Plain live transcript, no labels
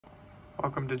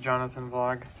Welcome to Jonathan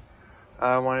Vlog.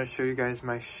 I want to show you guys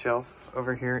my shelf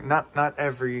over here. Not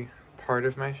every part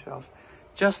of my shelf,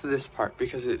 just this part,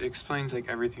 because it explains like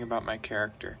everything about my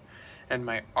character and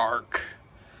my arc.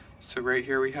 So right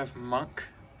here we have Monk,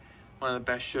 one of the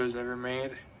best shows ever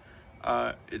made.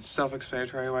 It's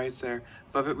self-explanatory why it's there.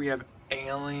 Above it we have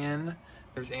Alien.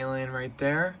 There's Alien right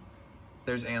there.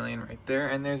 There's Alien right there,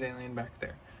 and there's Alien back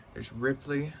there. There's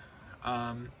Ripley,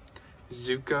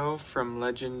 Zuko from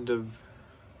Legend of...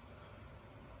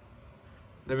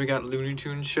 Then we got Looney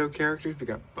Tunes show characters. We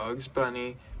got Bugs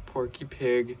Bunny, Porky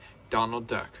Pig, Donald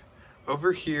Duck.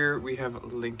 Over here we have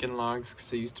Lincoln Logs,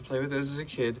 because I used to play with those as a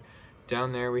kid.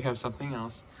 Down there we have something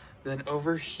else. Then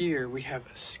over here we have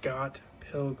Scott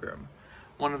Pilgrim,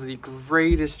 one of the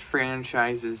greatest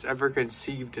franchises ever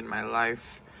conceived in my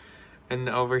life. And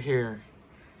over here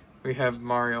we have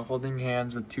Mario holding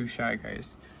hands with two Shy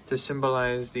Guys to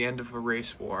symbolize the end of a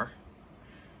race war.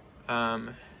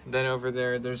 Then over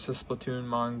there's the Splatoon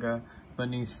manga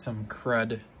beneath some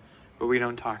crud, but we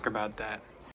don't talk about that.